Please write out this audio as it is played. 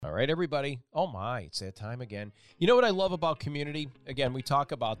right, everybody? Oh, my, it's that time again. You know what I love about community? Again, we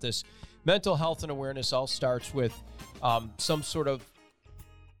talk about this. Mental health and awareness all starts with some sort of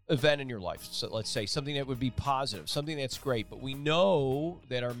event in your life. So let's say something that would be positive, something that's great. But we know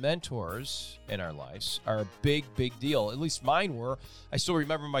that our mentors in our lives are a big, big deal. At least mine were. I still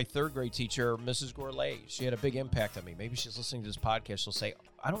remember my third grade teacher, Mrs. Gourlay. She had a big impact on me. Maybe she's listening to this podcast. She'll say,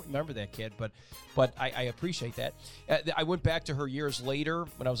 I don't remember that kid, but I appreciate that. I went back to her years later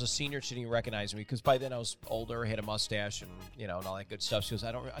when I was a senior. She didn't recognize me because by then I was older, had a mustache, and all that good stuff. She goes,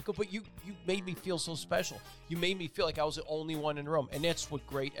 I go, but you made me feel so special. You made me feel like I was the only one in the room, and that's what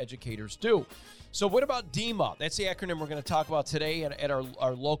great educators do. So what about DEMA? That's the acronym we're going to talk about today at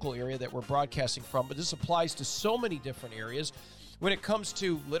our local area that we're broadcasting from, but this applies to so many different areas. When it comes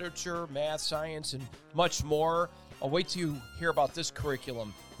to literature, math, science, and much more, I'll wait till you hear about this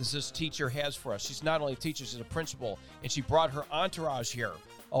curriculum this teacher has for us. She's not only a teacher, she's a principal, and she brought her entourage here.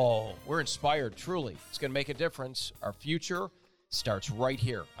 Oh, we're inspired, truly. It's going to make a difference. Our future starts right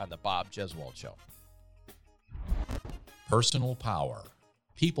here on the Bob Jeswald Show. Personal power,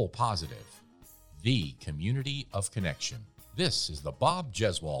 people positive, the community of connection. This is the Bob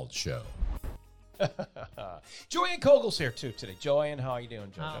Jeswald Show. Joanne Kogel's here too today. Joanne, how are you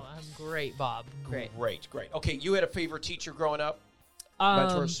doing, JoJo? Oh, I'm great, Bob. Great. Great. Okay, you had a favorite teacher growing up?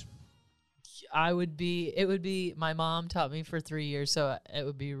 Mentors? It would be, my mom taught me for 3 years, so it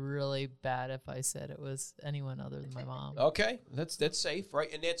would be really bad if I said it was anyone other than my mom. Okay, that's safe,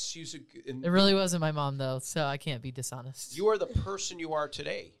 right? And it really wasn't my mom, though, so I can't be dishonest. You are the person you are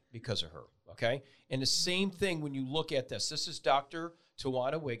today because of her, okay? And the same thing when you look at this. This is Dr.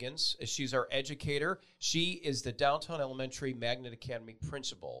 Tujuana Wiggins. She's our educator. She is the Downtown Elementary Magnet Academy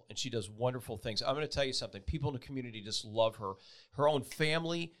principal, and she does wonderful things. I'm going to tell you something. People in the community just love her. Her own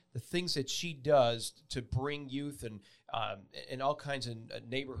family, the things that she does to bring youth and all kinds of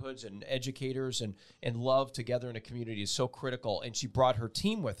neighborhoods and educators and love together in a community is so critical. And she brought her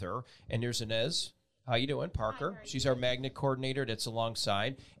team with her, and there's Inez. How you doing, Parker? She's our magnet coordinator that's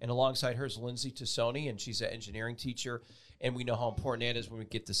alongside. And alongside her is Lindsay Tassoni, and she's an engineering teacher. And we know how important that is when we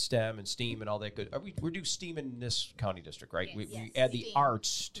get to STEM and STEAM and all that good. We do STEAM in this county district, right? Yes, we add the STEAM.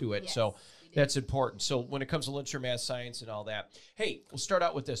 arts to it, Yes, so that's important. So when it comes to literature, math, science, and all that. Hey, we'll start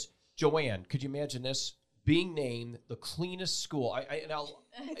out with this. Joanne, could you imagine this? Being named the cleanest school.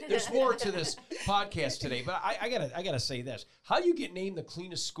 There's more to this podcast today, but I gotta say this. How do you get named the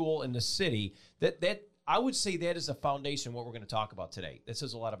cleanest school in the city? That I would say that is the foundation of what we're going to talk about today. That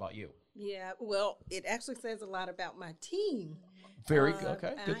says a lot about you. Yeah, well, it actually says a lot about my team. Very good.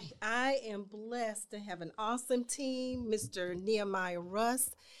 Okay, good. I am blessed to have an awesome team. Mr. Nehemiah Russ,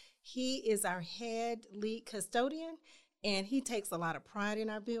 he is our head lead custodian, and he takes a lot of pride in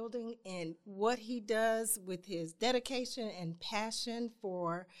our building and what he does with his dedication and passion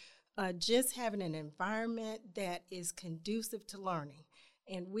for just having an environment that is conducive to learning.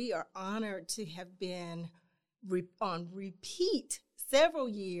 And we are honored to have been on repeat several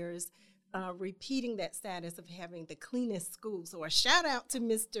years, repeating that status of having the cleanest school. So a shout out to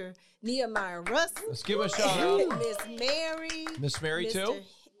Mr. Nehemiah Russ. Let's give a shout out. Miss Mary. Miss Mary Mr. too?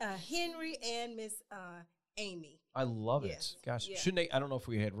 Henry and Miss Amy. I love it. Yes. Gosh, Yeah. shouldn't they? I don't know if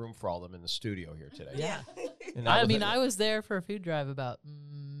we had room for all of them in the studio here today. Yeah. And I was there for a food drive about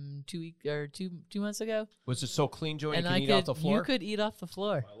 2 months ago. Was it so clean, Joanne? And you can eat off the floor? You could eat off the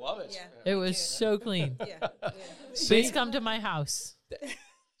floor. I love it. Yeah. It was so clean. Yeah. Please come to my house.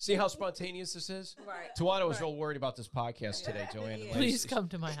 See how spontaneous this is? Right. Tawana was real worried about this podcast today, Joanne. and Please Liz. come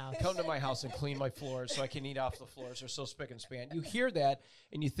to my house. Come to my house and clean my floors so I can eat off the floors. They're so spick and span. You hear that,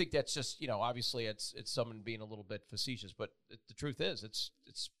 and you think that's just, obviously it's someone being a little bit facetious, but the truth is it's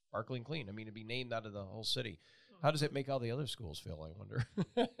sparkling clean. I mean, to be named out of the whole city. How does it make all the other schools feel, I wonder?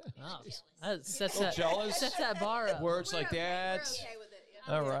 Oh, that sets jealous? sets that bar up. Words like that.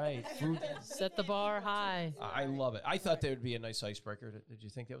 All right. Food. Set the bar high. I love it. I thought that would be a nice icebreaker. Did you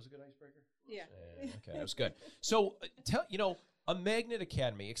think that was a good icebreaker? Yeah. Okay, that was good. So, a Magnet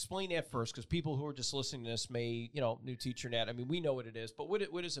Academy. Explain that first, because people who are just listening to this may, new teacher net. I mean, we know what it is, but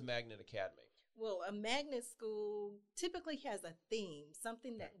what is a Magnet Academy? Well, a magnet school typically has a theme,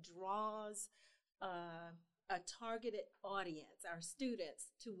 something that draws a targeted audience, our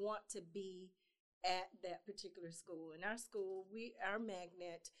students, to want to be at that particular school. In our school, our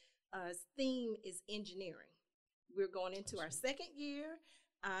magnet theme is engineering. We're going into our second year.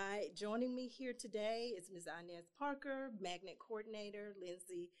 Joining me here today is Ms. Inez Parker, magnet coordinator,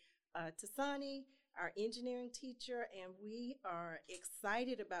 Lindsay Tassoni, our engineering teacher, and we are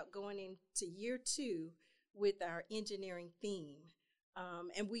excited about going into year 2 with our engineering theme.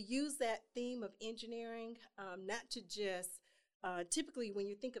 And we use that theme of engineering not to just typically when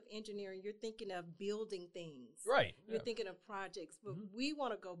you think of engineering, you're thinking of building things. Right. You're Yeah. thinking of projects, but we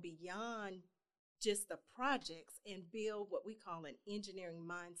want to go beyond just the projects and build what we call an engineering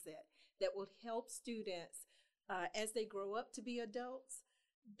mindset that will help students as they grow up to be adults.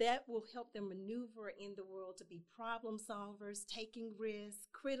 That will help them maneuver in the world to be problem solvers, taking risks,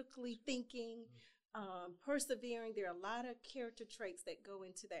 critically thinking, persevering. There are a lot of character traits that go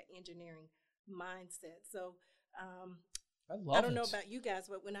into that engineering mindset. So I don't know about you guys,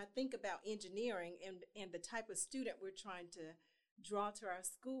 but when I think about engineering and the type of student we're trying to draw to our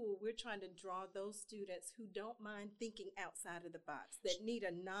school, we're trying to draw those students who don't mind thinking outside of the box, that need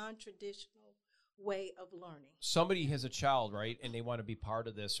a non-traditional way of learning. Somebody has a child, right, and they want to be part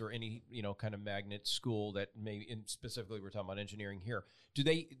of this, or any kind of magnet school that may. And specifically, we're talking about engineering here. Do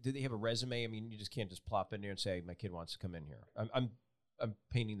they have a resume? I mean, you just can't just plop in there and say, "My kid wants to come in here." I'm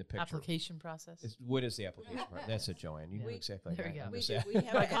painting the picture. Application process. What is the application? That's it, Joanne. You know exactly. There we go. We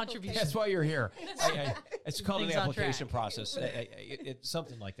have My an contribution. That's why you're here. It's called Things an on application track. process. It's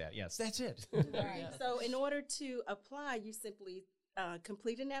something like that. Yes, that's it. Right. So in order to apply, you simply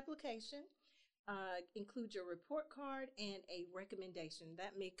complete an application, include your report card and a recommendation.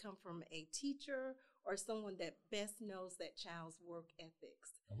 That may come from a teacher or someone that best knows that child's work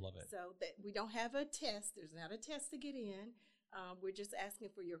ethics. I love it. So that we don't have a test. There's not a test to get in. We're just asking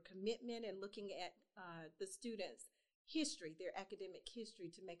for your commitment and looking at the students' history, their academic history,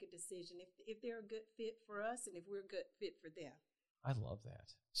 to make a decision if they're a good fit for us and if we're a good fit for them. I love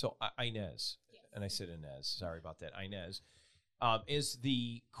that. So Inez, and I said Inez, sorry about that. Inez is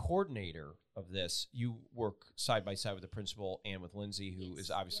the coordinator of this. You work side by side with the principal and with Lindsay, who is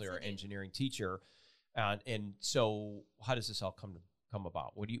obviously our engineering teacher. And so how does this all come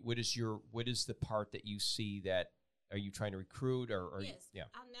about? What is the part that you see that are you trying to recruit or yes. Yeah.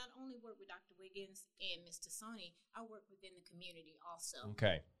 I not only work with Dr. Wiggins and Mr. Sonny, I work within the community also.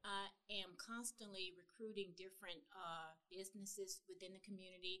 Okay. I am constantly recruiting different businesses within the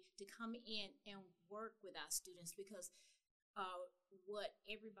community to come in and work with our students, because what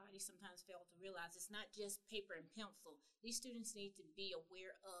everybody sometimes fails to realize, it's not just paper and pencil. These students need to be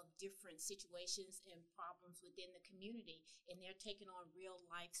aware of different situations and problems within the community, and they're taking on real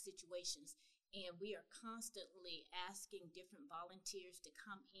life situations. And we are constantly asking different volunteers to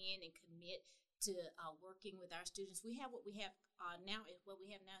come in and commit to working with our students. We have what we have now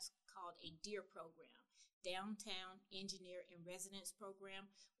is called a DEAR program, Downtown Engineer in Residence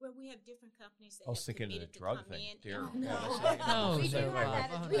program, where we have different companies that I was have thinking of committed the to drug come thing. in. Dear. No, we do no, have that.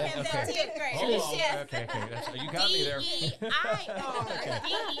 no. We have that Okay. 10th grade. Hold on. Yes. Okay. You got me there. DEIR.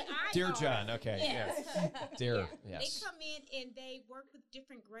 Dear John. Okay. Yes. Yeah. Dear. Yeah. Yes. They come in and they work with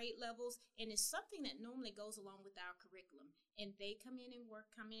different grade levels, and it's something that normally goes along with our curriculum. And they come in and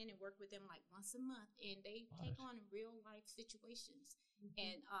work with them like once a month, and they take on real life situations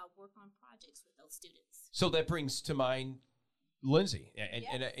and work on projects with those students. So that brings to mind Lindsay,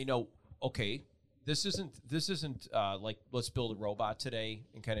 and okay, this isn't like let's build a robot today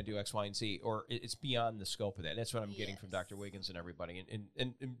and kind of do X, Y, and Z, or it's beyond the scope of that. That's what I'm getting from Dr. Wiggins and everybody.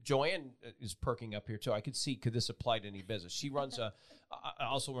 And Joanne is perking up here too. I could see, could this apply to any business? She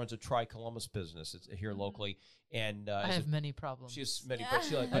also runs a Tri-Columbus business here locally, and I have many problems. She has many,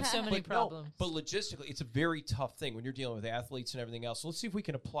 problems. But logistically, it's a very tough thing when you're dealing with athletes and everything else. So let's see if we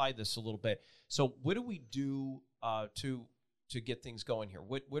can apply this a little bit. So what do we do to get things going here?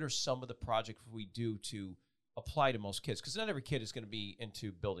 What are some of the projects we do to apply to most kids? Because not every kid is going to be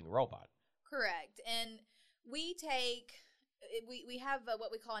into building a robot. Correct. And we have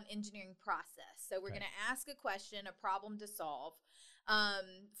what we call an engineering process. So we're going to ask a question, a problem to solve.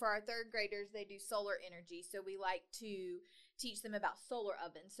 For our third graders, they do solar energy. So we like to teach them about solar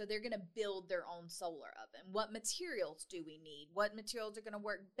ovens. So they're going to build their own solar oven. What materials do we need? What materials are going to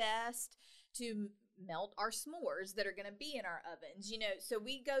work best to melt our s'mores that are going to be in our ovens? So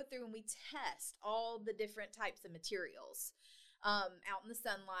we go through and we test all the different types of materials out in the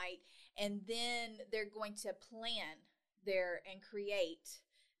sunlight. And then they're going to plan and create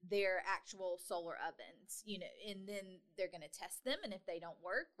their actual solar ovens, and then they're going to test them. And if they don't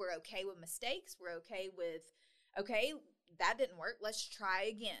work, we're okay with mistakes. We're okay with, that didn't work. Let's try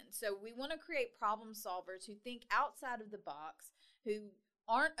again. So we want to create problem solvers who think outside of the box, who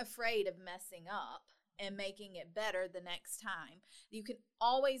aren't afraid of messing up and making it better the next time. You can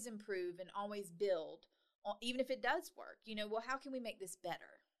always improve and always build, even if it does work. How can we make this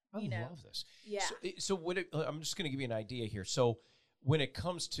better? I love this. Yeah. So I'm just going to give you an idea here. So when it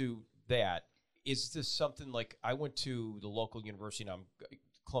comes to that, is this something like I went to the local university, now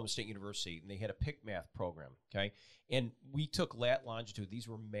Columbus State University, and they had a PIC math program, okay? And we took lat longitude. These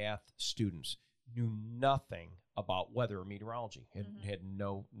were math students. knew nothing about weather or meteorology, Mm-hmm. had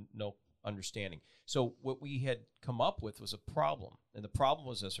no understanding. So what we had come up with was a problem. And the problem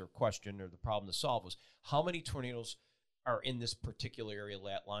was this, or question, or the problem to solve was, how many tornadoes are in this particular area,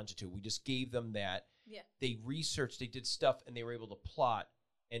 longitude? We just gave them that. Yeah. They researched, they did stuff, and they were able to plot.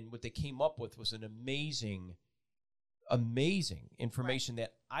 And what they came up with was an amazing information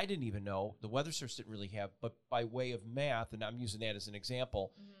that I didn't even know, the Weather Service didn't really have, but by way of math, and I'm using that as an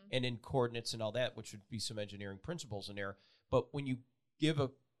example, and in coordinates and all that, which would be some engineering principles in there. But when you give a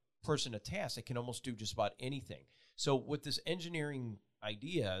person a task, they can almost do just about anything. So with this engineering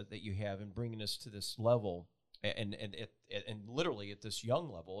idea that you have and bringing us to this level, and literally at this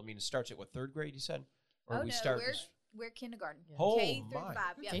young level, I mean, it starts at what, third grade, you said? Or we're kindergarten. Oh, K through my. 5.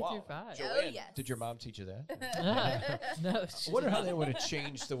 Yep. K Wow. through 5. Joanne, Oh, yes. did your mom teach you that? No. I wonder how that would have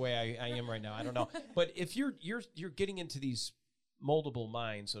changed the way I am right now. I don't know. But if you're getting into these moldable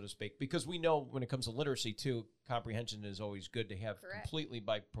minds, so to speak, because we know when it comes to literacy too, comprehension is always good to have completely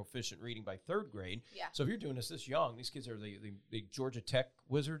by proficient reading by third grade. Yeah. So if you're doing this young, these kids are the Georgia Tech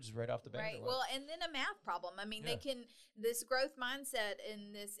wizards right off the bat. Right. Well, and then a math problem. I mean, they can, this growth mindset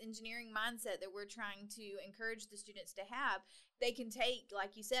and this engineering mindset that we're trying to encourage the students to have, they can take,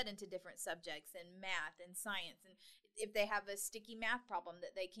 like you said, into different subjects and math and science. And if they have a sticky math problem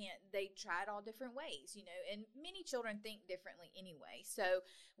that they try it all different ways, and many children think differently anyway. So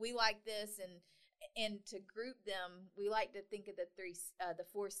we like this, and to group them, we like to think of the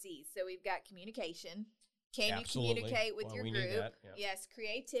 4 C's. So we've got communication. Can Absolutely. you communicate with your We group? need that. Yeah. Yes,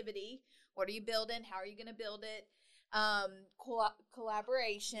 creativity. What are you building? How are you going to build it?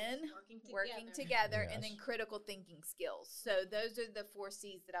 Collaboration, working together, and then critical thinking skills. So those are the 4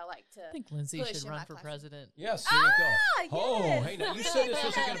 C's that I like to I think Lindsay push should in run my for classroom. president. Yes, there you go. yes. Oh, hey, now you said this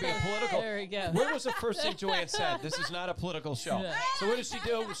wasn't going to be a political. There we go. What was the first thing Joanne said? This is not a political show. Yeah. So what did she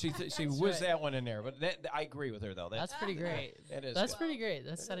do? She whizzed right. that one in there. But I agree with her, though. That's pretty great. That is That's good. pretty great.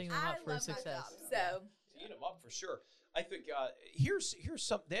 That's setting them I up for love success. my job, so Eat them up for sure. I think here's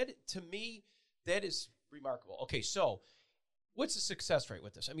something that to me that is remarkable. Okay, so what's the success rate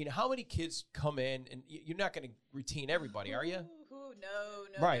with this? I mean, how many kids come in, and you're not going to retain everybody, are you? No.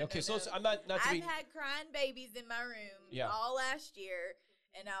 Right. no, Okay. no, So no. it's, I'm not to I've be. had crying babies in my room all last year,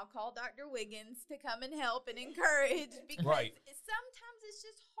 and I'll call Dr. Wiggins to come and help and encourage because Right. sometimes it's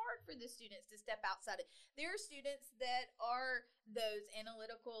just hard for the students to step outside it. There are students that are those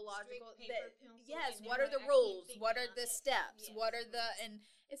analytical, logical. Strict paper, pencil, Yes. and What they're are the like, I can't rules? figure What it are out. the steps? Yes. What are the and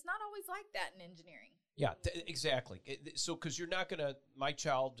it's not always like that in engineering. Yeah. Exactly. So because you're not going to. My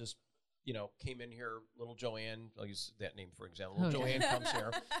child just. Came in here, little Joanne. I'll use that name for example. Little Oh, yeah. Joanne comes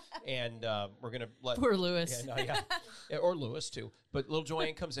here, and we're gonna let Poor Lewis. Yeah, or Lewis too. But little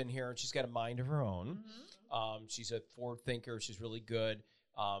Joanne comes in here, and she's got a mind of her own. She's a forward thinker. She's really good.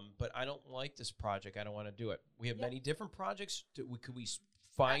 But I don't like this project. I don't want to do it. We have many different projects. Could we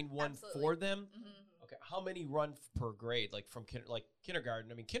find one Absolutely. for them? Okay. How many run per grade? Like from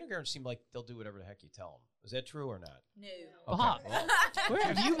kindergarten? I mean, kindergarten seem like they'll do whatever the heck you tell them. Is that true or not? No. Bob, where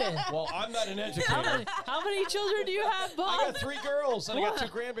have you been? Well, I'm not an How educator. many, how many children do you have, Bob? I got 3 girls and I got 2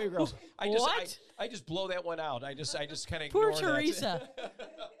 grandbaby girls. What? I just blow that one out. I just kind of Poor ignore Teresa.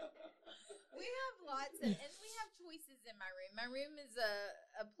 We have lots and we have choices in my room. My room is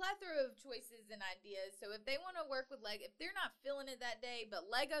a plethora of choices and ideas. So if they want to work with Lego, if they're not feeling it that day, but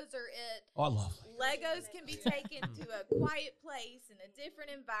Legos are it, Oh, I love Legos can be taken to a quiet place in a different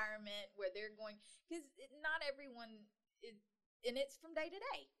environment where they're going, because not everyone is, and it's from day to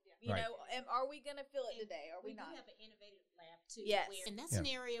day. You Right. know, are we going to feel it today? Are we We do not? have an innovative lab too. Yes. And that's an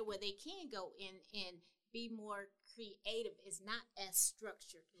area where they can go in and be more creative. It's not as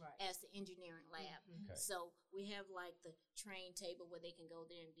structured as the engineering lab. Okay. So we have like the train table where they can go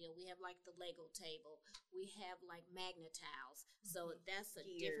there and build. We have like the Lego table. We have like magnet tiles. So that's a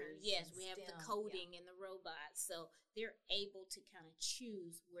different. Gears Yes, and we have the STEM, coding and the robots. So they're able to kind of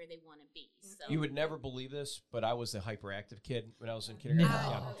choose where they want to be. So You would never believe this, but I was the hyperactive kid when I was in kindergarten.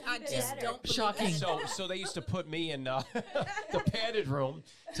 No. Yeah. I just don't believe Shocking. that. So they used to put me in the padded room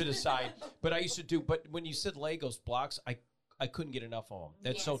to the side. But I used to do. But when you said Legos blocks, I couldn't get enough of them.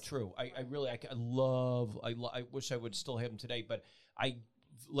 That's so Yes. true. I wish I would still have them today. But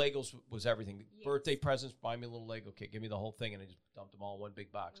Legos was everything. Yes. Birthday presents, buy me a little Lego kit, give me the whole thing, and I just dumped them all in one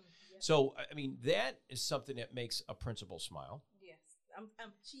big box. So I mean that is something that makes a principal smile. Yes, I'm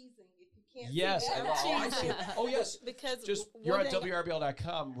cheesing if you Can't Yes, see I it. know. Oh, I see it. Oh, yes. Because Just one you're on thing-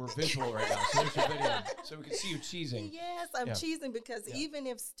 WRBL.com. We're visual right now, so there's your video, so we can see you cheesing. Yes, I'm Yeah. cheesing because Yeah. even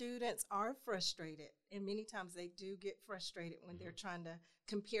if students are frustrated, and many times they do get frustrated when they're trying to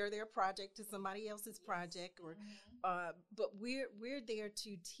compare their project to somebody else's project, or but we're there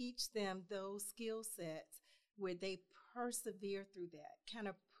to teach them those skill sets where they persevere through that, kind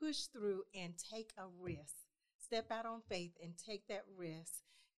of push through and take a risk, step out on faith and take that risk.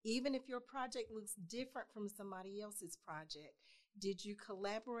 Even if your project looks different from somebody else's project, did you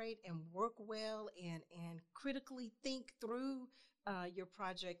collaborate and work well and critically think through your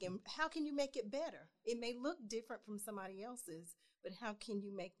project? And how can you make it better? It may look different from somebody else's, but how can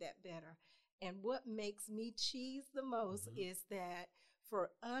you make that better? And what makes me cheese the most is that for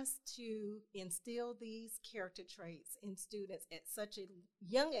us to instill these character traits in students at such a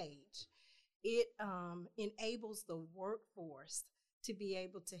young age, it enables the workforce to be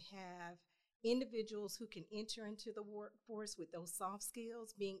able to have individuals who can enter into the workforce with those soft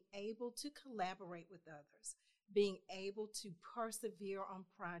skills, being able to collaborate with others, being able to persevere on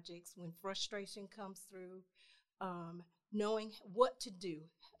projects when frustration comes through, knowing what to do.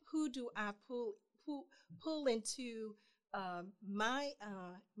 Who do I pull into my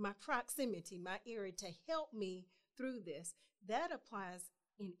proximity, my area to help me through this? That applies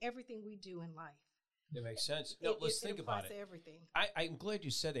in everything we do in life. That makes sense. No, let's think about it. Everything. I'm glad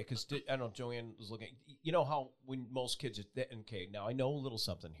you said that because I don't know, Joanne was looking. You know how when most kids, okay, now I know a little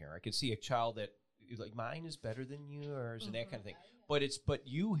something here. I can see a child that like mine is better than yours and that kind of thing. But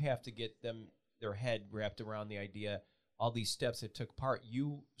you have to get their head wrapped around the idea. All these steps that took part,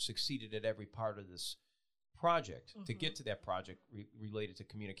 you succeeded at every part of this project to get to that project related to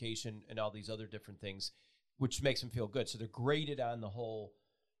communication and all these other different things, which makes them feel good. So they're graded on the whole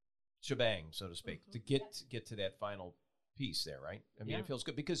shebang, so to speak, to get to that final piece there, right? I mean, it feels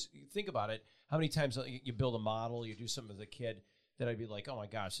good because you think about it. How many times you build a model, you do something as a kid that I'd be like, oh my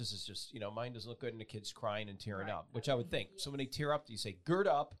gosh, this is just, mine doesn't look good, and the kid's crying and tearing up, which I would think. So when they tear up, you say, gird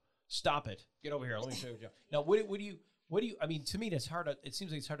up, stop it, get over here, let me show you. Now, what do you? I mean, to me, that's hard. It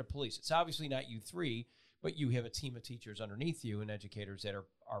seems like it's hard to police. It's obviously not you three, but you have a team of teachers underneath you and educators that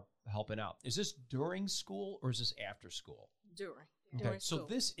are helping out. Is this during school or is this after school? During. Okay, so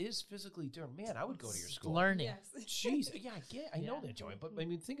this is physically during. Man, I would go to your school. Learning. Yes. Jeez, yeah, I know that, Joanne. But I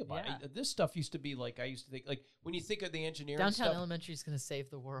mean, think about it. This stuff used to be like I used to think. Like when you think of the engineering Downtown stuff, Elementary is going to save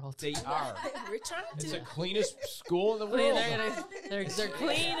the world. they are. We're trying It's to. the cleanest school in the I mean, world. they're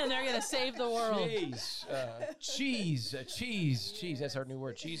clean and they're going to save the world. Jeez, cheese. That's our new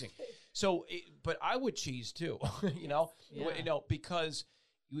word, cheesing. So, but I would cheese too, because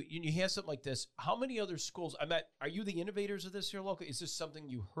you have something like this. How many other schools? Are you the innovators of this here local? Is this something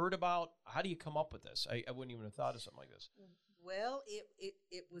you heard about? How do you come up with this? I wouldn't even have thought of something like this. Well,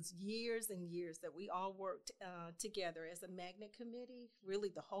 it was years and years that we all worked together as a magnet committee. Really,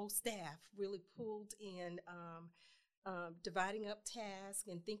 the whole staff really pulled in, dividing up tasks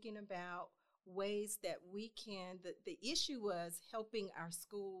and thinking about ways that we can. The issue was helping our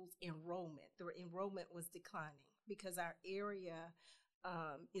schools' enrollment. The enrollment was declining because our area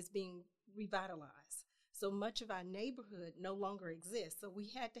is being revitalized. So much of our neighborhood no longer exists. So we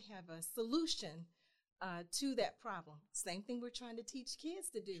had to have a solution to that problem. Same thing we're trying to teach kids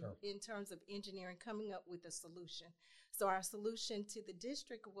to do in terms of engineering, coming up with a solution. So our solution to the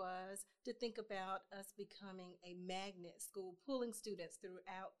district was to think about us becoming a magnet school, pulling students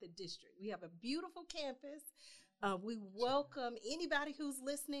throughout the district. We have a beautiful campus. We welcome anybody who's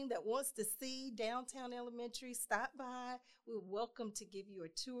listening that wants to see Downtown Elementary. Stop by. We're welcome to give you a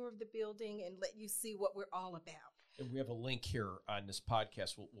tour of the building and let you see what we're all about. And we have a link here on this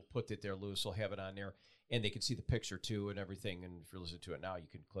podcast. We'll put it there, Lewis. We'll have it on there. And they can see the picture, too, and everything. And if you're listening to it now, you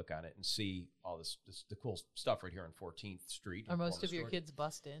can click on it and see all the cool stuff right here on 14th Street. Are most of your kids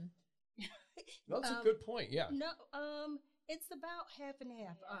bussed in? Well, that's a good point, yeah. No, it's about half and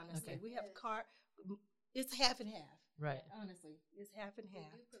half, honestly. Okay. We have it's half and half. Right. Honestly, it's half and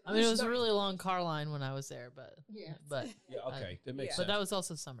half. I mean, it was a really long car line when I was there, but Yeah. but Yeah, okay. That makes Yeah. sense. but that was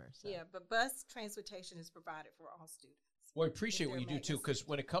also summer. So. Yeah, but bus transportation is provided for all students. Well, I appreciate what they're you do, too, magnets. because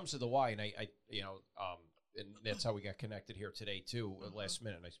when it comes to the Y, and I and that's how we got connected here today, too, last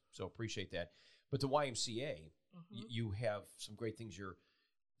minute, and I so appreciate that. But the YMCA, you have some great things you're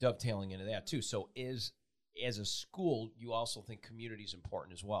dovetailing into that, too. So as a school, you also think community is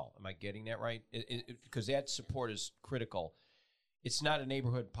important as well. Am I getting that right? Because that support is critical. It's not a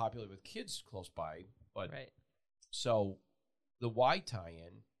neighborhood populated with kids close by, but Right. so the Y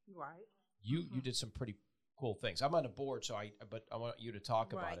tie-in, Right. you did some pretty cool things. I'm on the board, but I want you to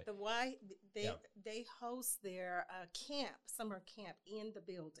talk about it. The Y, Yeah. they host their summer camp in the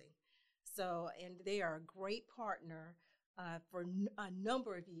building. So, and they are a great partner. For a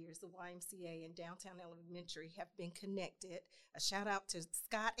number of years, the YMCA and Downtown Elementary have been connected. A shout out to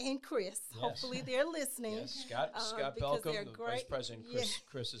Scott and Chris. Yes. Hopefully they're listening. Yes, Scott because Belcom, they're the great. vice president.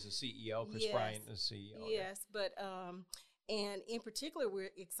 Chris is the CEO. Chris Yes. Bryant is the CEO. Yes, but and in particular,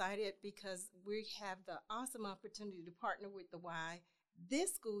 we're excited because we have the awesome opportunity to partner with the Y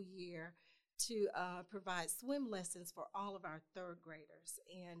this school year to provide swim lessons for all of our third graders.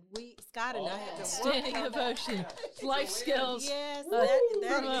 And Scott and I have been Standing working. ovation, life skills. Yes,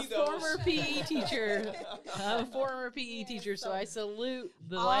 From a is former PE teacher. I'm a former PE teacher, so I salute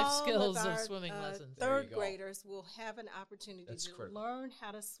the life all skills of our, swimming lessons. There you Third go. graders will have an opportunity That's to critical. learn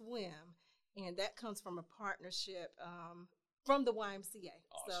how to swim, and that comes from a partnership from the YMCA.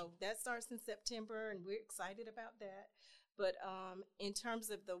 So Awesome. that starts in September, and we're excited about that. But in terms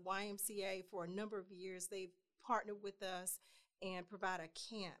of the YMCA, for a number of years, they've partnered with us and provide a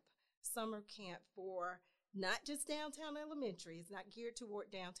summer camp for not just Downtown Elementary. It's not geared toward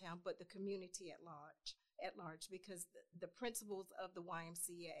downtown, but the community at large, because the principles of the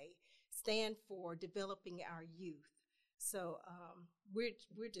YMCA stand for developing our youth. So we're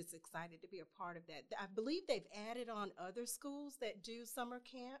just excited to be a part of that. I believe they've added on other schools that do summer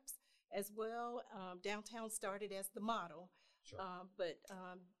camps as well. Downtown started as the model, Sure. but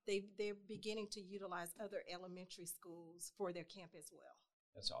they're beginning to utilize other elementary schools for their camp as well.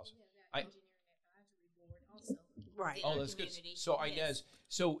 That's awesome. We have our engineering advisory board also. Right. within Oh, our that's good. community. So Yes. Inez,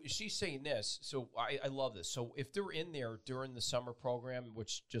 so she's saying this. So I love this. So if they're in there during the summer program,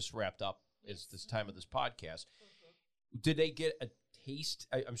 which just wrapped up is this time of this podcast, did they get a taste?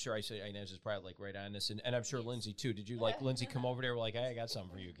 I'm sure I say Inez is probably like right on this, and I'm sure Lindsay too. Did you like Lindsay come over there? Like, hey, I got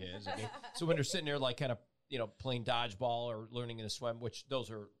something for you kids. Okay. So when they're sitting there, like kind of playing dodgeball or learning how to swim, which those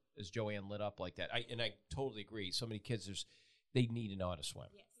are, as Joanne lit up like that. I totally agree. So many kids, they need to know how to swim.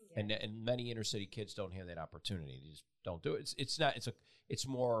 Yes. And many inner city kids don't have that opportunity. They just don't do it. It's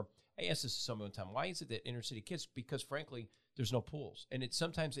more. I asked this to someone one time. Why is it that inner city kids? Because frankly, there's no pools, and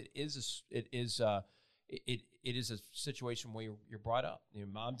sometimes it is a situation where you're brought up. Your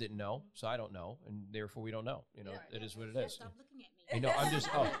mom didn't know, so I don't know, and therefore we don't know. It is what it is. Stop looking at me. I know. I'm just.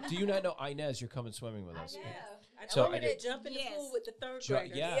 Oh, do you not know, Inez? You're coming swimming with us. I So told I her to did- jump in the Yes. pool with the third Ju-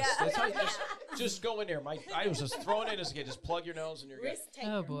 graders. yes, that's how you just go in there. I was just throwing it as a kid. Just plug your nose and you're good. Risk taker.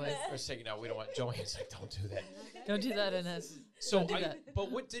 Oh boy, We're saying no, we don't want. Joanne's like, don't do that. don't do that, Inez. So, Don't do that. but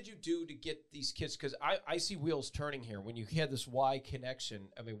what did you do to get these kids? Because I see wheels turning here. When you had this Y connection,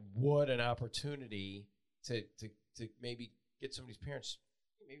 I mean, what an opportunity to maybe get some of these parents.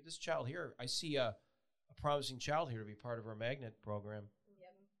 Maybe this child here, I see a promising child here to be part of our magnet program.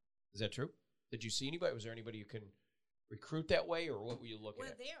 Is that true? Did you see anybody? Was there anybody you can recruit that way, or what were you looking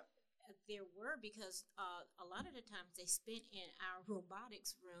Well, at? there were, because a lot of the times they spent in our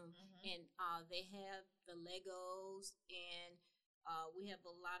robotics room, and they have the Legos, and we have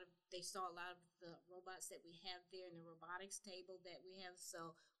they saw a lot of the robots that we have there in the robotics table that we have.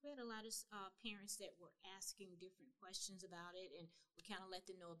 So we had a lot of parents that were asking different questions about it, and we kind of let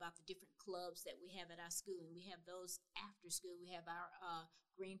them know about the different clubs that we have at our school. And we have those after school. We have our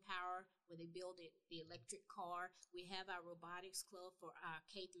Green Power, where they build the electric car. We have our robotics club for our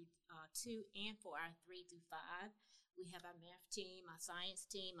K through 2 and for our 3 through 5. We have our math team, our science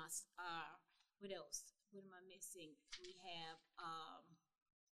team, what else? What am I missing? We have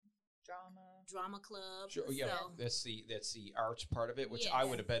drama club. Sure, yeah, So, that's the arts part of it, which Yes. I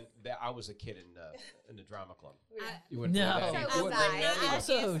would have been. That I was a kid in the drama club. I- You wouldn't No. believe that. So You wouldn't believe that either.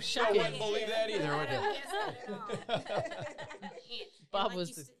 Also I shocking. wouldn't believe that either, would you? Yes, not at all. And Bob like was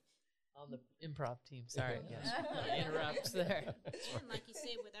you the- said- On the improv team. Sorry, Yeah. interrupt there. And like you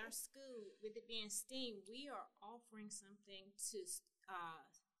said, with our school, with it being STEAM, we are offering something to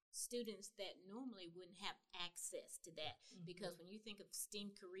students that normally wouldn't have access to that. Because when you think of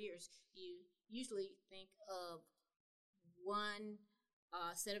STEAM careers, you usually think of one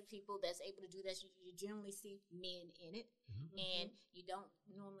set of people that's able to do that. You generally see men in it, and you don't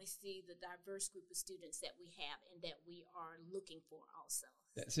normally see the diverse group of students that we have and that we are looking for also.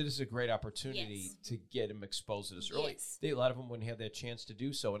 So this is a great opportunity Yes. to get them exposed to this early. Yes. A lot of them wouldn't have that chance to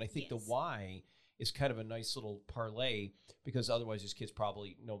do so, and I think the Yes. why is kind of a nice little parlay, because otherwise these kids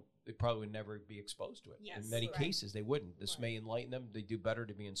probably they probably would never be exposed to it. Yes. In many Right. cases, they wouldn't. This Right. may enlighten them. They do better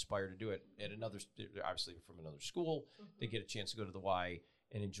to be inspired to do it at another, obviously from another school. They get a chance to go to the Y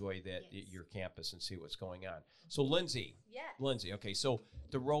and enjoy that Yes. your campus and see what's going on. So Lindsay, Yes. okay, so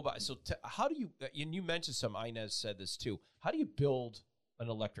the robot. So how do you? And you mentioned some. Inez said this too. How do you build an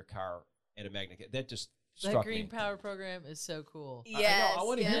electric car at a magnet? That just struck Green me. Power program is so cool. Yes, I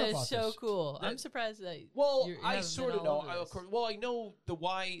wanna yes. hear It about is so this. cool. That- I'm surprised that. Well, you I haven't sort been of know. all over Of this. course. Well, I know the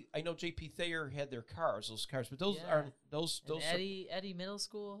why. I know J.P. Thayer had their cars, but those Yeah. aren't those. And Those Eddie Middle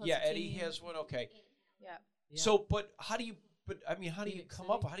School. Has yeah, a Eddie team. has one. Okay. Yeah. Yeah. So, but how do you? But I mean, how do you Phoenix come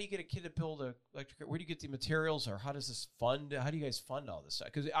City. up? How do you get a kid to build a electric car? Where do you get the materials, or how does this fund? How do you guys fund all this stuff?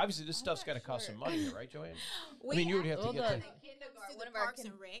 Because obviously this stuff's got to cost some money, here, right, Joanne? I mean, you would have to Well, get. the- The, Kindergarten, Through one the of our Parks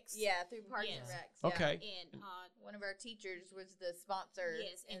and Recs. yeah, through Parks and Yes. Recs. Yeah. okay. And One of our teachers was the sponsor.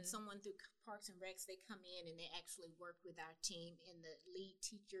 yes, and someone through Parks and Recs, they come in and they actually work with our team and the lead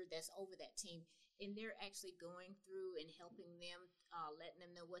teacher that's over that team, and they're actually going through and helping them, letting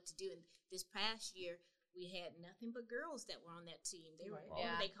them know what to do. And this past year, we had nothing but girls that were on that team. They were Right. what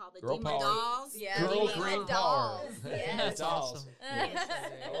Yeah. they call the Girl Demon power. Dolls. Yeah, Girl Demon Green Dolls. Power. Yes. That's Dolls. awesome.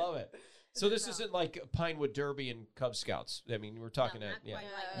 I love it. So this isn't like Pinewood Derby and Cub Scouts. I mean, we're talking not yeah.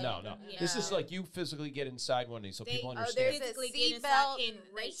 quite like No, that. no. Yeah. This is like you physically get inside one of these, so They- people oh, Oh, understand. there's a Physically get seatbelt inside and and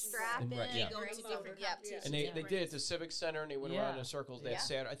they race. strap And in. right, yeah. They go to different Yep. competitions. And they different did at the races. Civic Center, and they went Yeah. around in circles that Yeah.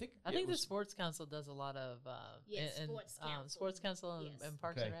 Saturday. I think I it think the was, Sports Council does a lot of Yes, and, Sports Council. Sports Council and, Yes. and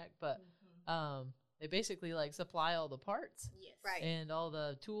Parks and Okay. Rec, but they basically like supply all the parts Yes. Right. and all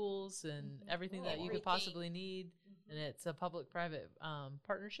the tools and everything that you could Everything. possibly need, and it's a public-private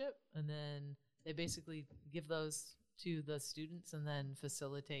partnership, and then they basically give those to the students and then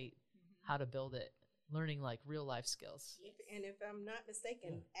facilitate how to build it, learning like real life skills. Yes. And if I'm not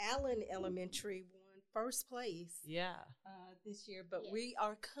mistaken, Allen Elementary won first place Yeah. this year, but Yes. we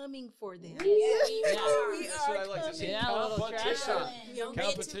are coming for them. Yes, we Yeah. are. We That's what I are like to see. coming. Yeah, a little trash Competition. talk. Don't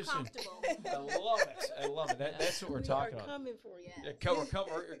get too Competition. comfortable. I love it. I love it. That's what we're We talking are about. coming for you. Yeah.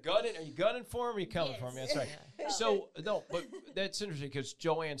 You're gunning. Are you gunning for him? Or are you coming for him? Yes. That's right. Yeah. So no, but that's interesting because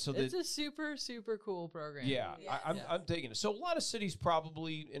Joanne. So It's that a super cool program. yeah, Yeah. I'm digging it. So a lot of cities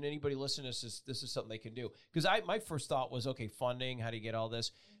probably, and anybody listening to this is something they can do. Because my first thought was, okay, funding. How do you get all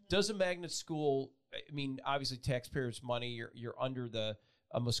this? Does a magnet school? I mean, obviously taxpayers' money. You're under the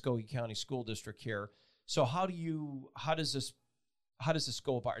Muskogee County School District here. So how does this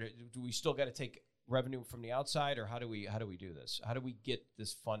go about? Do we still got to take revenue from the outside, or how do we do this? How do we get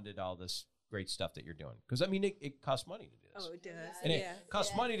this funded? All this great stuff that you're doing? Because I mean, it costs money to do this. Oh, it does. And Yes. it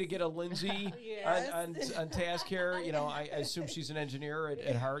costs money to get a Lindsay Yes. on task here. You know, I assume she's an engineer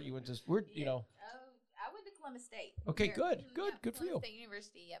at heart. You went to you know. Oh, I went to Columbus State. Okay, Here. good, Mhm, good, yep, good for Columbus you. State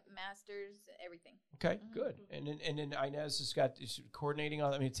University. Yep, masters, everything. Okay, good. And then Inez has got is coordinating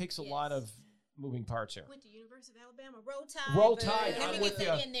on. I mean, it takes a lot of moving parts here. Went to University of Alabama. Roll Tide. Roll Tide, Let I'm me with get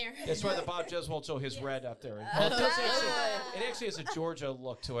that you. in there. That's why the Bob Jeswald show has red up there. Oh, It actually has a Georgia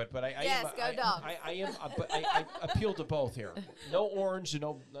look to it, but I Yes, am, go Dogs. I appeal to both here. No orange and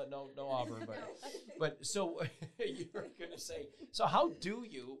no Auburn, but so you were going to say. So how do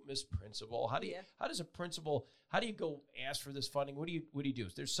you, Miss Principal? How does a principal? How do you go ask for this funding? What do you do?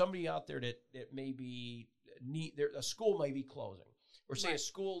 There's somebody out there that maybe a school may be closing, or say a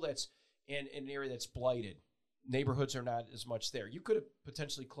school that's in an area that's blighted. Neighborhoods are not as much there. You could have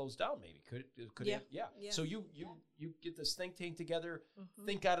potentially closed down, maybe. Could Yeah. it? Yeah. Yeah. So you get this think tank together,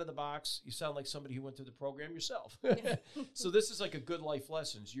 think out of the box. You sound like somebody who went through the program yourself. So this is like a good life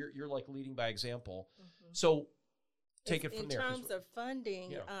lessons. You're like leading by example. So take it from there. In 'cause terms of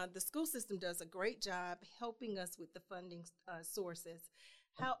funding, Yeah. the school system does a great job helping us with the funding sources.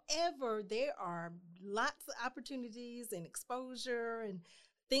 However, there are lots of opportunities and exposure and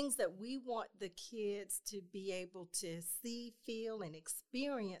things that we want the kids to be able to see, feel, and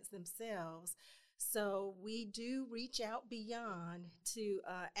experience themselves. So we do reach out beyond to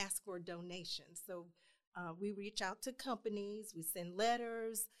ask for donations. So we reach out to companies, we send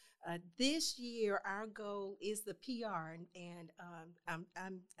letters. This year, our goal is the PR, and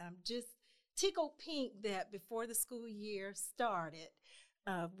I'm just tickled pink that before the school year started,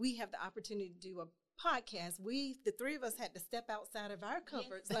 we have the opportunity to do a podcast. The three of us had to step outside of our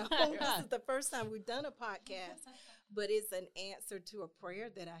comfort zone. This is the first time we've done a podcast, but it's an answer to a prayer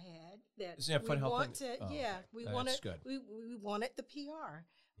that I had. That Isn't that fun we how want things- to, oh, yeah, okay. we That's wanted, good. we wanted the PR.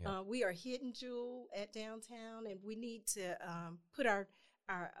 Yeah. We are Hidden Jewel at downtown, and we need to put our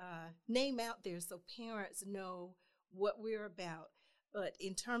name out there so parents know what we're about. But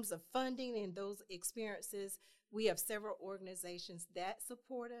in terms of funding and those experiences, we have several organizations that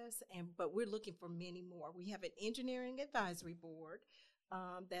support us, but we're looking for many more. We have an engineering advisory board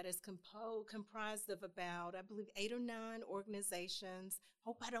that is comprised of about, I believe, 8 or 9 organizations.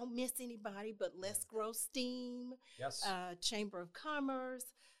 Hope I don't miss anybody, but Let's Grow STEAM, yes. Chamber of Commerce,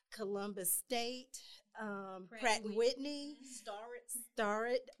 Columbus State, Pratt and Whitney,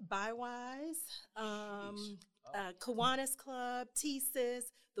 Starrett, Bywise, Kiwanis Club, TSIS,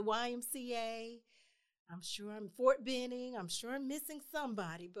 the YMCA, I'm sure I'm Fort Benning. I'm sure I'm missing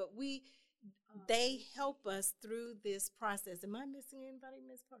somebody, but they help us through this process. Am I missing anybody,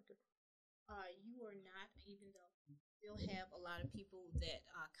 Ms. Parker? You are not, even though we still have a lot of people that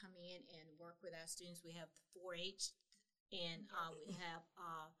come in and work with our students. We have the 4-H, and we have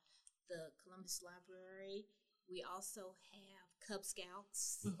the Columbus Library. We also have Cub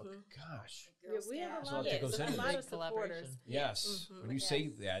Scouts. Oh, gosh. Girl We have a Scouts. lot, that goes a into lot it. of supporters. Yes. Mhm. When you say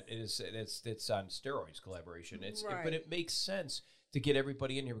that, it's on steroids collaboration. Right. But it makes sense to get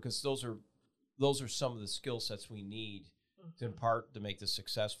everybody in here because those are some of the skill sets we need to impart to make this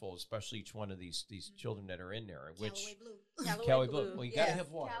successful, especially each one of these children that are in there. Which Callaway Blue. Callaway Blue. Well, you got to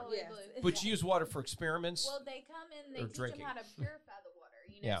have water. Callaway Yes. Blue. But you use water for experiments. Well, they come in, they Or teach drinking. them how to purify the water.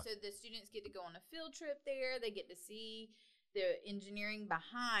 Yeah. So the students get to go on a field trip there. They get to see the engineering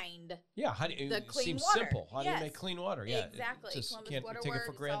behind. Yeah, how do The it clean seems water. simple. How do you Yes. make clean water? Yeah, Exactly. just Columbus can't Water take it for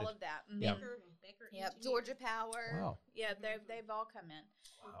Works, granted. all of that. Mhm. Yeah. Becker Yep. Engineering. Georgia Power. Wow. Yeah, they've all come in.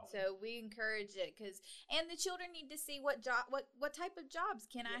 Wow. So we encourage it and the children need to see what type of jobs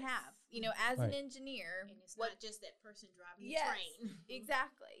can I have? As an Right. engineer. And it's what not just that person driving Yes. the train.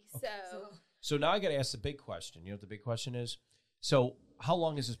 Exactly. So So now I got to ask the big question. You know what the big question is? So how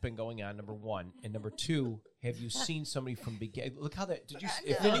long has this been going on? Number one, and number two, have you seen somebody from beginning? Look how that. Did you?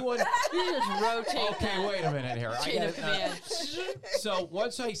 If anyone. You just rotate. Okay, wait a minute here. Chain of command. So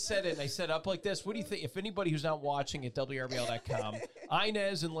once I said it and I set up like this, what do you think? If anybody who's not watching at WRBL.com,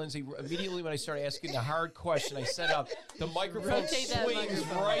 Inez and Lindsay, immediately when I started asking the hard question, I set up the microphone Rotate that swings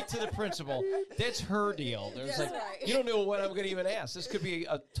microphone. right to the principal. That's her deal. There's like, right. you don't know what I'm going to even ask. This could be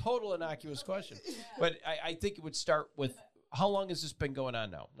a total innocuous question. But I think it would start with, how long has this been going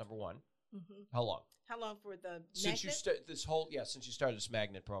on now? Number one. Mhm. How long? How long for the Since magnet? since you started this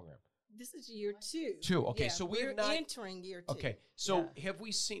magnet program. This is year 2. 2. Okay, Yeah, so we're we're not entering year 2. Okay, so have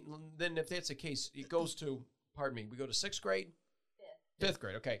we seen, then if that's the case, it goes to, pardon me, we go to 6th grade? Fifth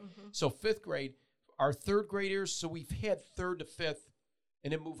grade, okay. So 5th grade, our 3rd graders, so we've had 3rd to 5th,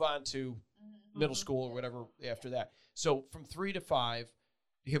 and then move on to middle school or whatever after that. So from 3 to 5,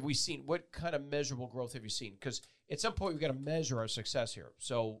 have we seen, what kind of measurable growth have you seen? Because at some point, we've got to measure our success here.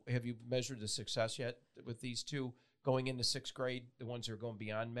 So have you measured the success yet with these two going into 6th grade, the ones that are going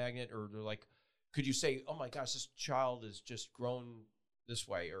beyond magnet? Or they're like, could you say, oh my gosh, this child has just grown this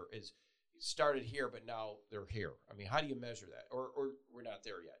way, or is started here, but now they're here? I mean, how do you measure that? Or we're not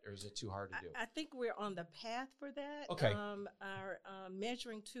there yet, or is it too hard to do? I think we're on the path for that. Okay. Our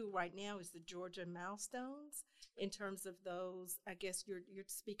measuring tool right now is the Georgia milestones. In terms of those, I guess you're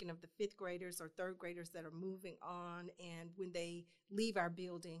speaking of the 5th graders or 3rd graders that are moving on, and when they leave our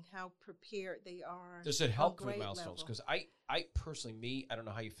building, how prepared they are. Does it on help with grade milestones? level. Because I personally, I don't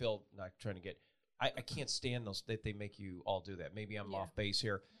know how you feel, not trying to get, I can't stand those, that they make you all do that. Maybe I'm Yeah. off base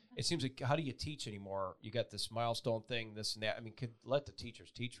here. It seems like, how do you teach anymore? You got this milestone thing, this and that. I mean, let the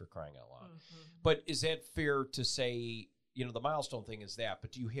teachers teach, for crying out loud. But is that fair to say, the milestone thing is that,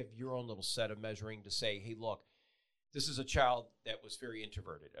 but do you have your own little set of measuring to say, hey, look, this is a child that was very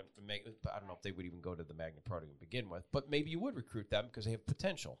introverted. I don't know if they would even go to the magnet program to begin with, but maybe you would recruit them because they have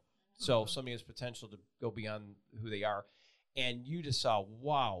potential. So if somebody has potential to go beyond who they are, and you just saw,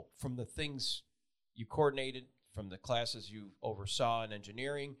 wow, from the things you coordinated, from the classes you oversaw in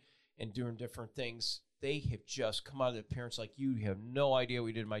engineering and doing different things, they have just come out of the parents like, you have no idea what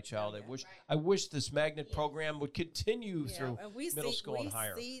you did to my child. I wish this magnet program would continue through and we middle school and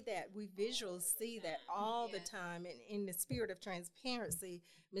higher. We see that, we visually see that all the time. And in the spirit of transparency,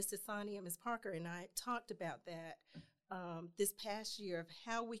 Mr. Sonny and Ms. Parker and I talked about that this past year, of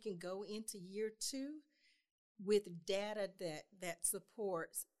how we can go into year 2 with data that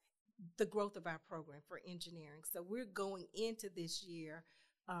supports the growth of our program for engineering. So we're going into this year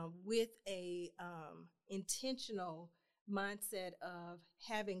with a intentional mindset of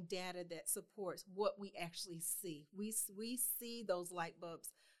having data that supports what we actually see. We see those light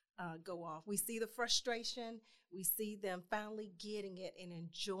bulbs go off. We see the frustration. We see them finally getting it and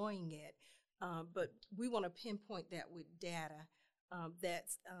enjoying it. But we want to pinpoint that with data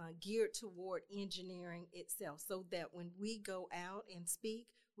that's geared toward engineering itself, so that when we go out and speak,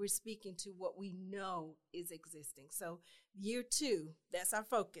 we're speaking to what we know is existing. So year 2, that's our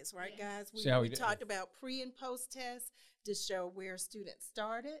focus, right, guys? We talked about pre and post tests to show where students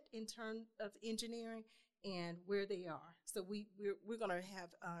started in terms of engineering and where they are. So we're going to have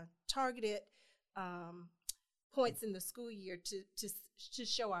targeted points in the school year to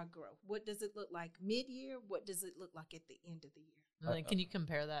show our growth. What does it look like mid-year? What does it look like at the end of the year? And then can you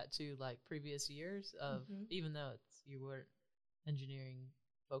compare that to like previous years of, even though you weren't engineering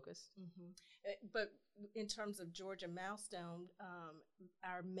focused. But in terms of Georgia Milestone,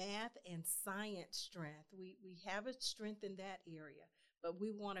 our math and science strength, we have a strength in that area, but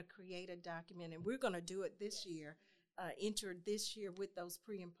we want to create a document, and we're going to do it this year, enter this year with those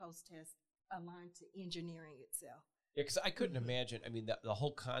pre and post tests aligned to engineering itself. Yeah, because I couldn't imagine. I mean, the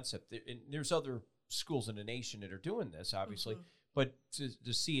whole concept. And there's other schools in the nation that are doing this, obviously, but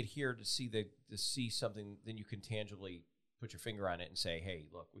to see it here, to see something, then you can tangibly put your finger on it and say, "Hey,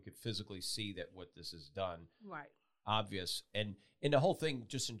 look, we could physically see that what this is done." Right. Obvious, and the whole thing,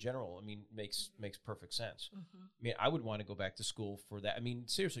 just in general, I mean, makes perfect sense. I mean, I would want to go back to school for that. I mean,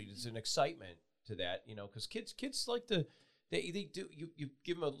 seriously, there's an excitement to that, because kids like to. They do. You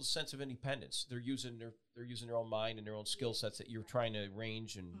give them a sense of independence. They're using their own mind and their own skill sets that you're trying to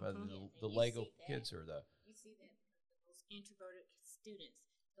arrange. And the Lego kids or you see that the most introverted students.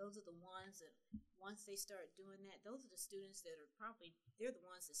 Those are the ones that once they start doing that, those are the students that are they're the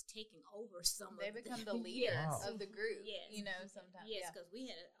ones that's taking over some. They become the leaders of the group. Yes. Sometimes. Yes, because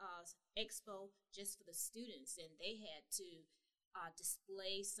we had an expo just for the students, and they had to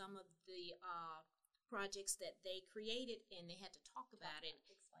display some of the projects that they created, and they had to talk about it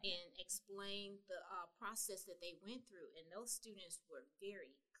and explain the process that they went through. And those students were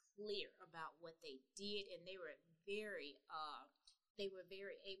very clear about what they did, and they were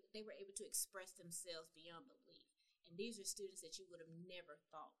able to express themselves beyond belief. And these are students that you would have never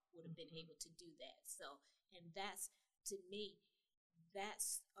thought would have been able to do that. So, and that's, to me,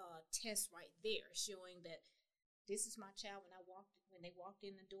 that's a test right there, showing that this is my child when they walked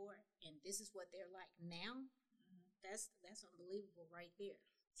in the door, and this is what they're like now. That's unbelievable right there.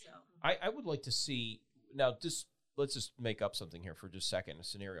 So I would like to see now. Let's just make up something here for just a second. A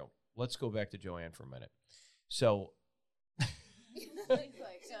scenario. Let's go back to Joanne for a minute. So,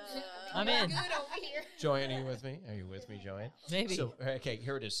 I'm in. Good over here. Joanne, are you with me? Are you with me, Joanne? Maybe. So, okay,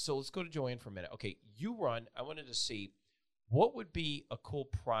 here it is. So let's go to Joanne for a minute. Okay, you run. I wanted to see what would be a cool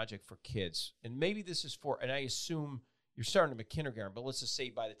project for kids, and maybe this is for. And I assume you're starting them at kindergarten, but let's just say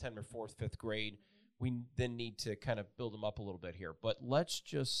by the time they're 4th, 5th grade, we then need to kind of build them up a little bit here. But let's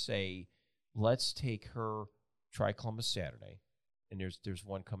just say, let's take her Try Columbus Saturday, and there's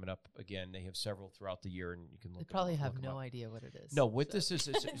one coming up again. They have several throughout the year, and you can look. They probably look have them no up. idea what it is. No, what this is,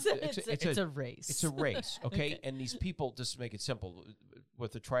 it's a race. It's a race, okay? Okay. And these people, just to make it simple,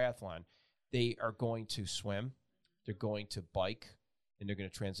 with the triathlon, they are going to swim, they're going to bike, and they're going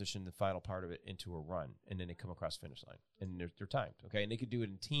to transition the final part of it into a run, and then they come across the finish line, and they're timed, okay? And they could do it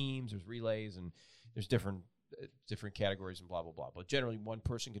in teams. There's relays, and there's different categories and blah, blah, blah. But generally, one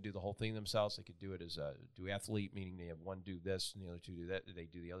person could do the whole thing themselves. They could do it as a athlete, meaning they have one do this and the other two do that. They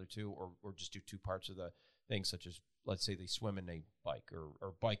do the other two, or just do two parts of the thing, such as, let's say they swim and they bike,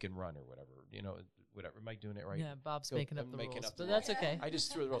 or bike and run, or whatever, whatever. Am I doing it right? Yeah, Bob's Go- making up I'm the making rules, up the but that's rules. okay. I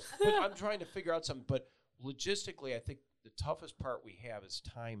just threw the rules. But I'm trying to figure out something. But logistically, I think the toughest part we have is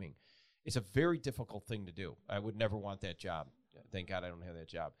timing. It's a very difficult thing to do. I would never want that job. Thank God I don't have that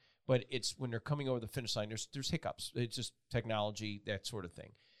job. But it's when they're coming over the finish line, there's hiccups. It's just technology, that sort of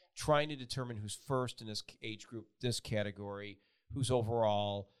thing. Trying to determine who's first in this age group, this category, who's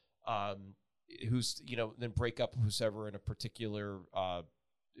overall, who's, then break up who's ever in a particular,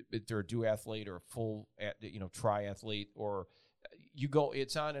 if they're a duathlete or a full, triathlete, or you go,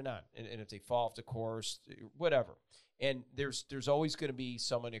 it's on and on. And if they fall off the course, whatever. And there's always going to be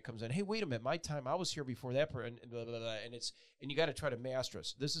someone that comes in, hey, wait a minute, my time, I was here before that, and blah, blah, blah, and you got to try to master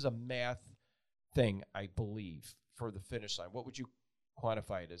us. This is a math thing, I believe, for the finish line. What would you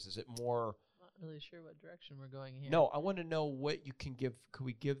quantify it as? Is it more? I'm not really sure what direction we're going here. No, I want to know what you can give. Could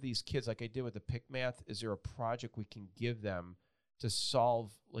we give these kids, like I did with the pick math, is there a project we can give them to solve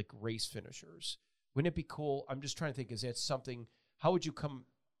like race finishers? Wouldn't it be cool? I'm just trying to think, is that something, how would you come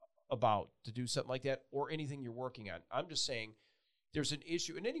about to do something like that, or anything you're working on? I'm just saying there's an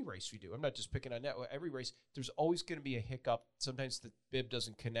issue in any race we do. I'm not just picking on that. Every race, there's always going to be a hiccup. Sometimes the bib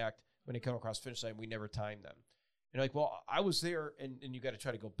doesn't connect when they come across the finish line. We never time them. And you're like, well, I was there, and you got to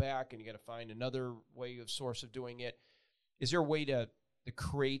try to go back, and you got to find another way of source of doing it. Is there a way to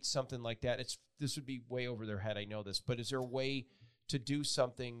create something like that? This would be way over their head. I know this, but is there a way to do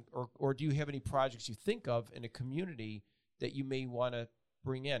something, or do you have any projects you think of in a community that you may want to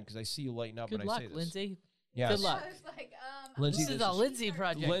bring in? Because I see you lighting up Good when luck, I say this. Lindsay. Yes. Good luck. I was like, Lindsay, This is a Lindsay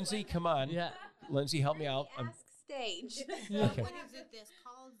project. Lindsay, come on. Yeah. Lindsay, help me out. Ask stage. So what is it that's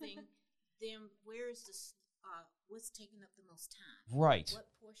causing them? Where is what's taking up the most time. Right.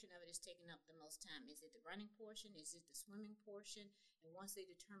 What portion of it is taking up the most time? Is it the running portion? Is it the swimming portion? And once they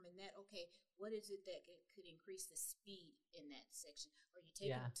determine that, okay, what is it that could increase the speed in that section? Are you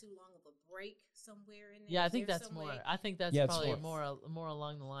taking too long of a break somewhere in there? Yeah, I think that's more. I think that's probably more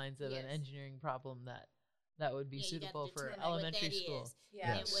along the lines of an engineering problem that would be suitable for elementary school.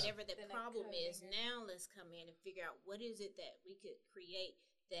 Yeah. And whatever the problem is, now let's come in and figure out what is it that we could create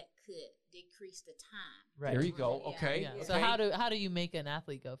that could decrease the time. Right. There you go. Okay. Yeah. So how do you make an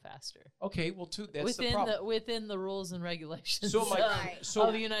athlete go faster? Okay. Well, that's the problem. Within the rules and regulations of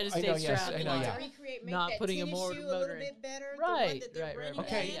the United States draft. I know. Recreate, make not putting a motor a little bit better. Right.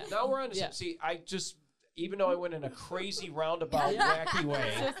 Okay. Now we're on to see. Even though I went in a crazy roundabout, wacky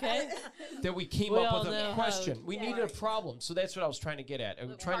way, that we came up with a question. We needed a problem. So that's what I was trying to get at.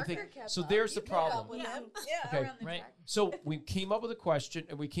 I'm trying to think. So there's the problem. Okay. Right. So we came up with a question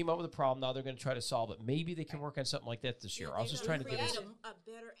and we came up with a problem. Now they're going to try to solve it. Maybe they can work on something like that this year. I was just trying to get a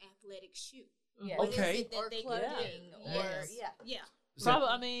better athletic shoe. Okay. Or clothing. Probably,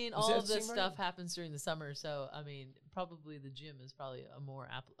 I mean, all of this stuff happens during the summer, so I mean, probably the gym is probably a more.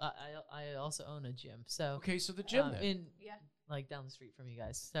 I also own a gym, so so the gym like down the street from you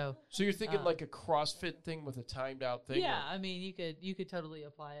guys. So you're thinking like a CrossFit thing with a timed out thing? Yeah, I mean, you could totally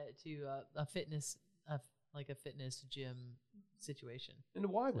apply it to a fitness gym situation. And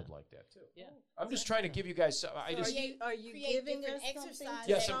I would like that too. Yeah, I'm just trying to give you guys. Are you giving us exercise?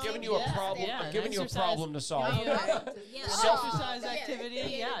 Yes, I'm giving you a problem. I'm giving you a problem to solve. Exercise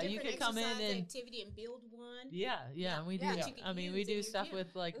activity. Yeah, you could come in and activity and build one. Yeah, and we do. I mean, we do stuff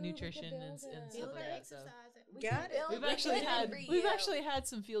with like nutrition and stuff like that. So. Got it. We've actually had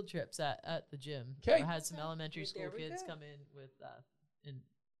some field trips at the gym. Okay. We had some elementary school kids come in with and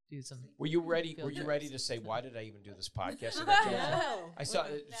do some. Were you ready to say, why did I even do this podcast? I saw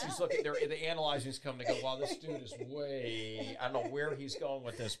she's looking there. The analyzing's coming to go, wow, this dude is way. I don't know where he's going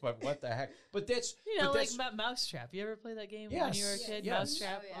with this, but what the heck? But that's like Mousetrap. You ever play that game when you were a kid? Yes.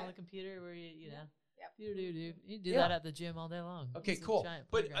 Mousetrap on the computer where you do that at the gym all day long. Okay, cool.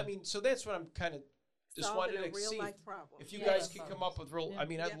 But I mean, so that's what I'm kind of. Just wanted to see if you guys could come up with real. I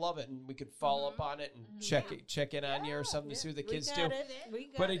mean, I'd love it, and we could follow up on it and check in on you or something to see what the kids do.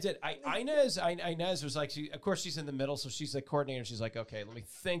 But I did. Inez was like, of course, she's in the middle, so she's the coordinator. She's like, okay, let me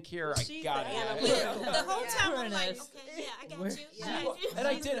think here. I got it. The whole time I'm like, okay, I got you. Yeah. And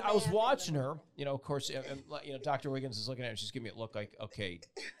I did. I was watching her. Of course, Dr. Wiggins is looking at her. And she's giving me a look like, okay,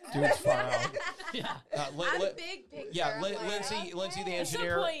 dude's far out. I'm big picture. Yeah, Lindsay, the engineer. At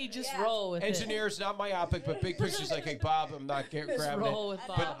some point, you just roll with engineer's not myopic, but big picture's like, hey, Bob, I'm not grabbing it.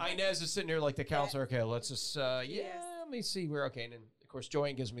 But Inez is sitting there like the counselor. Okay, let's just, let me see. We're okay. And then, of course,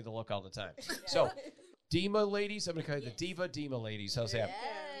 Joanne gives me the look all the time. So, Dima ladies, I'm going to call you the Dima ladies. How's that?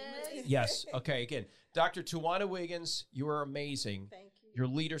 Yes. Okay, again, Dr. Tujuana Wiggins, you are amazing. Thank you. Your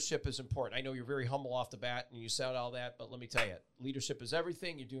leadership is important. I know you're very humble off the bat, and you said all that, but let me tell you, leadership is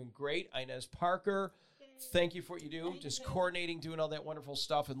everything. You're doing great. Inez Parker, thank you for what you do, just coordinating, doing all that wonderful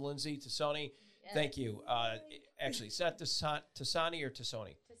stuff. And Lindsay, Tassoni, thank you. Actually, is that Tassoni or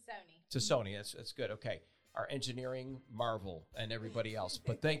Tassoni? Tassoni. That's good. Okay. Our engineering marvel and everybody else.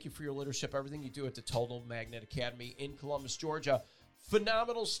 But thank you for your leadership, everything you do at the Total Magnet Academy in Columbus, Georgia.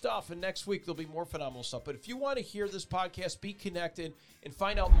 Phenomenal stuff, and next week there'll be more phenomenal stuff. But if you want to hear this podcast, be connected, and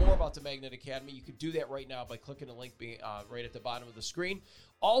find out more about the Magnet Academy, you can do that right now by clicking the link right at the bottom of the screen.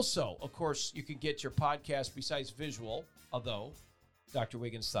 Also, of course, you can get your podcast besides visual, although Dr.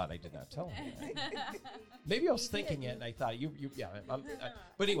 Wiggins thought I did not tell him that. Maybe I was thinking it, and I thought,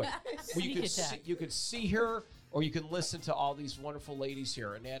 but anyway, well, you could see her, or you can listen to all these wonderful ladies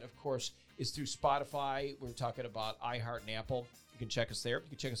here, and that, of course, is through Spotify. We're talking about iHeart and Apple. You can check us there. You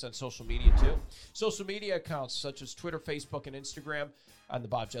can check us on social media, too. Social media accounts such as Twitter, Facebook, and Instagram on the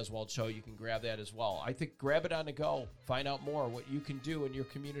Bob Jeswald Show. You can grab that as well. I think grab it on the go. Find out more what you can do in your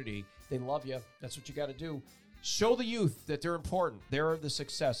community. They love you. That's what you got to do. Show the youth that they're important. They're the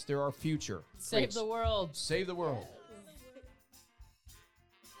success. They're our future. Save the world. Save the world.